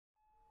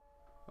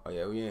Oh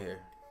yeah, we in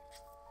here.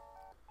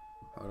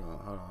 Hold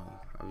on.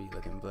 I'll be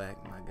looking black,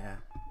 my guy.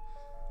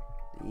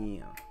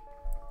 Damn.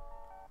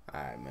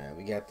 Alright, man.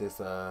 We got this,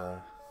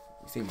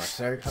 you see my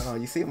shirt? Hold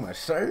on, you see my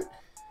shirt?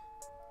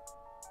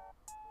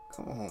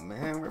 Come on,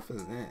 man.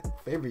 Represent.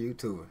 Favorite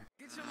YouTuber.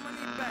 Get your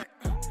money back.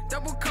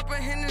 Double cup of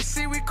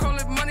Hennessy, we call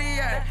it money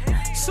at.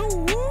 So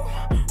woo,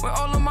 where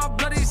all of my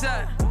bloodies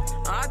at?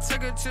 I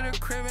took it to the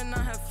crib and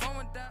I had fun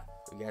with that.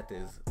 We got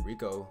this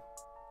Rico.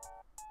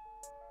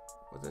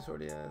 What's that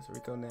shorty ass?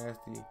 Rico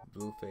Nasty,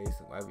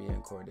 Blueface,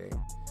 YBN Cordae.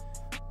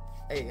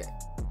 Hey,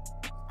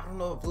 I don't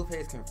know if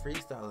Blueface can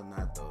freestyle or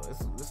not though.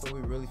 This is what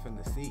we really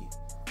finna see.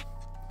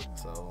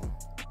 So,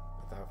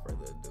 without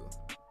further ado,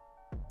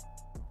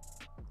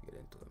 get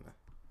into it, man.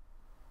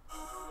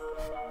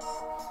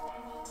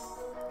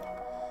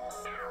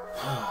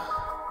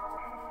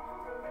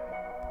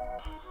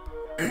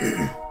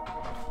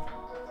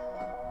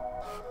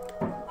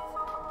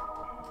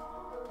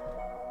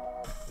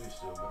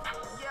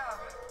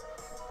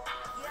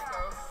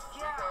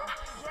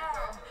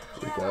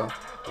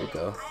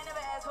 Rico.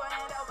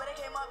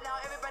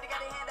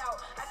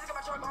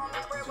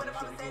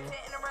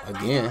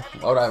 Again?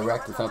 Why would I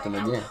react to something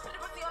again?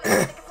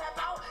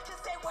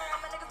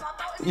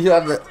 You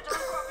have to.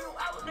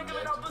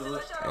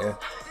 Yeah.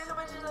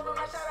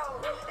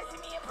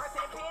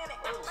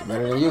 She's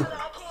better than you.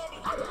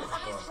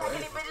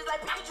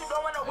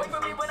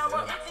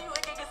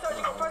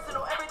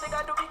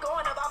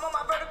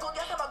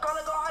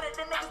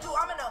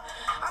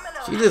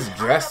 She just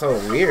dressed so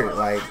weird.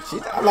 Like,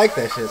 I like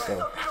that shit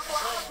though.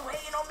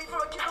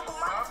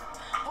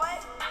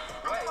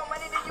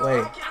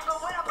 Wait.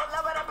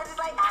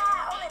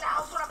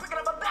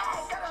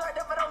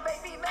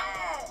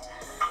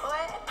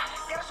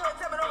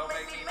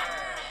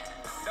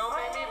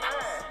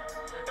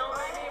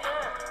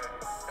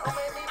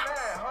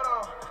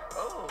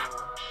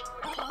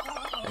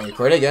 Hey,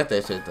 Cordae got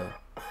that shit though.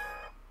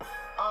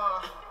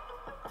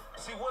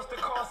 See, what's the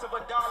cost of $1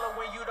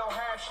 when you don't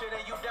have shit and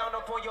you down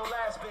up on your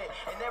last bit?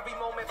 And every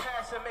moment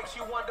passing makes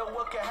you wonder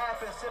what could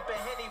happen. Sipping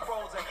Henny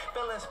frozen,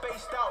 feeling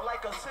spaced out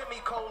like a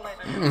semicolon.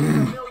 A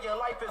million,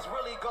 life is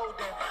really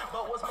golden.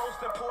 But what's most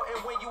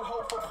important when you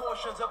hope for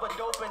portions of a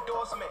dope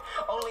endorsement?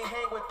 Only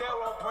hang with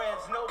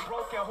thoroughbreds, no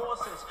broken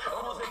horses.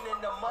 Cruising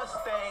in the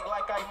Mustang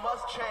like I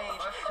must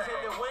change.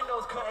 Tinted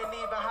windows couldn't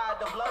even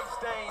hide the blood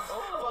stains.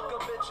 Fuck a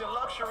bitch in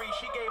luxury,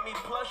 she gave me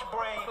plush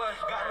brain.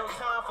 Got no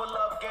time for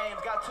love games,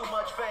 got too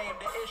much fame.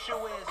 The issue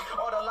is,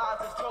 all the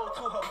lies is told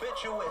to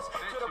habituous.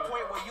 To the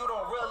point where you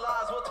don't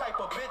realize what type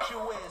of bitch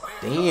you is.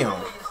 Damn.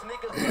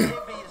 Niggas,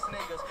 envious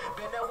niggas.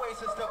 Been that way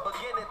since the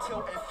beginning till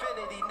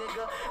infinity,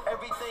 nigga.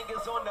 Everything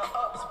is on the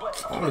ups, but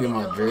I wanna get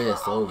my dread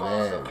so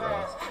bad,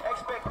 bro.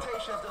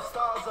 Expectations, the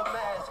stars are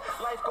masked.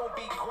 Life gon'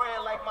 be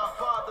grand like my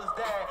father's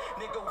dad.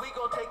 Nigga, we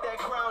gon' take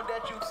that crown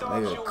that you thought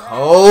Nigga you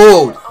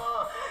cold.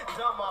 had.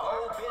 Done my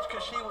old bitch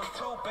cause she was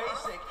too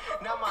basic.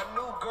 Now my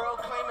new girl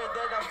claiming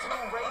that I'm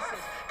too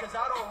racist. Cause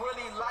I don't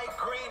really like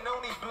green,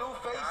 only blue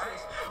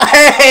faces.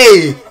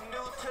 Hey!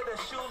 New to the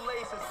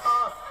shoelaces,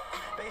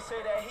 they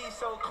say that he's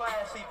so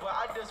classy, but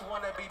I just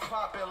wanna be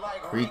poppin'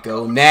 like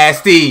Rico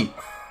Nasty.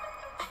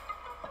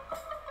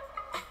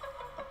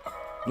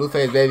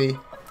 Blueface, baby.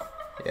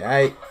 Yeah,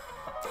 aight.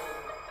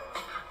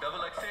 Double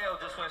XL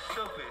just went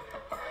stupid.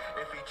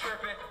 If he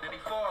tripping, then he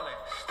falling.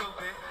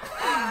 Stupid.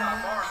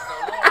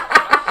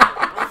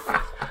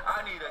 I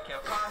need a Kim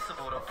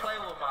Possible to play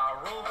with my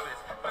Rufus.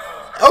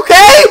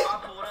 Okay. I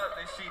pulled up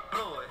and she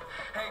blew it.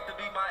 Hate to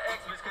be my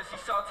ex bitch cause she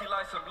salty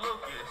like some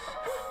Lucas.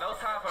 No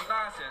time for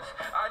nonsense.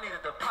 I need a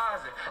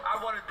deposit.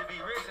 I wanted to be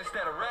rich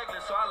instead of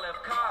regular, so I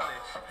left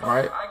college.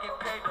 Alright. I get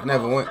paid to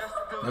Never went.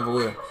 Never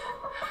will.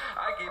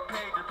 I get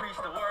paid to preach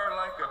the word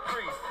like a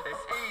priest.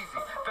 It's easy.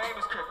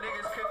 Famous crip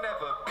niggas could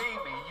never beat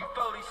me. You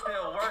 40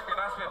 still working.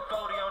 I spent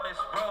 40 on this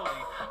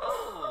rollie.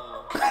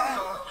 Ooh.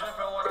 Sauce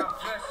dripping when I'm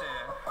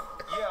dressing.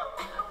 Yeah.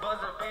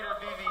 Buzzer beater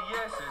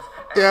VVS's.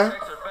 Yeah.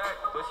 Takes her back,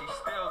 but she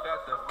still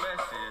got the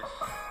message.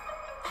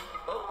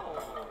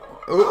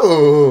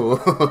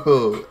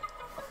 Ooh.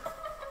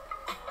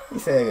 He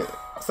said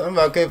something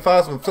about Kim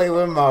Possible play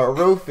with my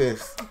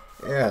Rufus.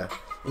 Yeah.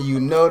 And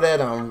you know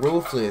that I'm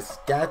ruthless.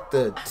 Got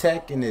the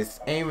tech and it's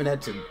aiming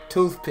at your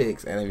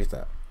toothpicks. And let me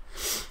stop.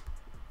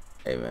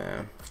 Hey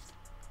man.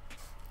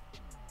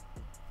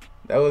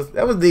 That was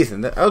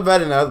decent. That was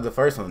better than the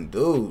first one.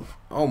 Dude.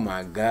 Oh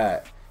my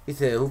god. He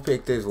said, who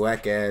picked this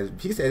whack ass?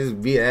 He said this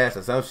beat ass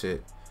or some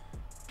shit.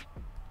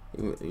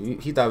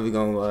 He thought we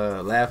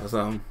gonna laugh or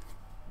something.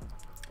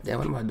 Damn,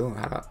 what am I doing?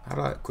 How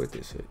do I quit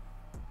this shit?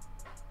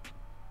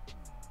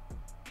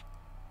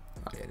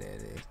 Oh yeah, there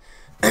it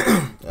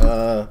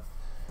is.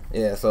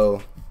 Yeah,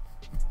 so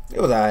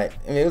it was alright.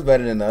 I mean, it was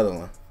better than the other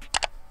one.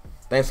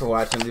 Thanks for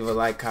watching. Leave a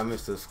like, comment,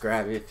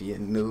 subscribe if you're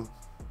new.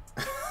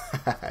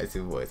 I see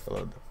your boy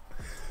CelloDope.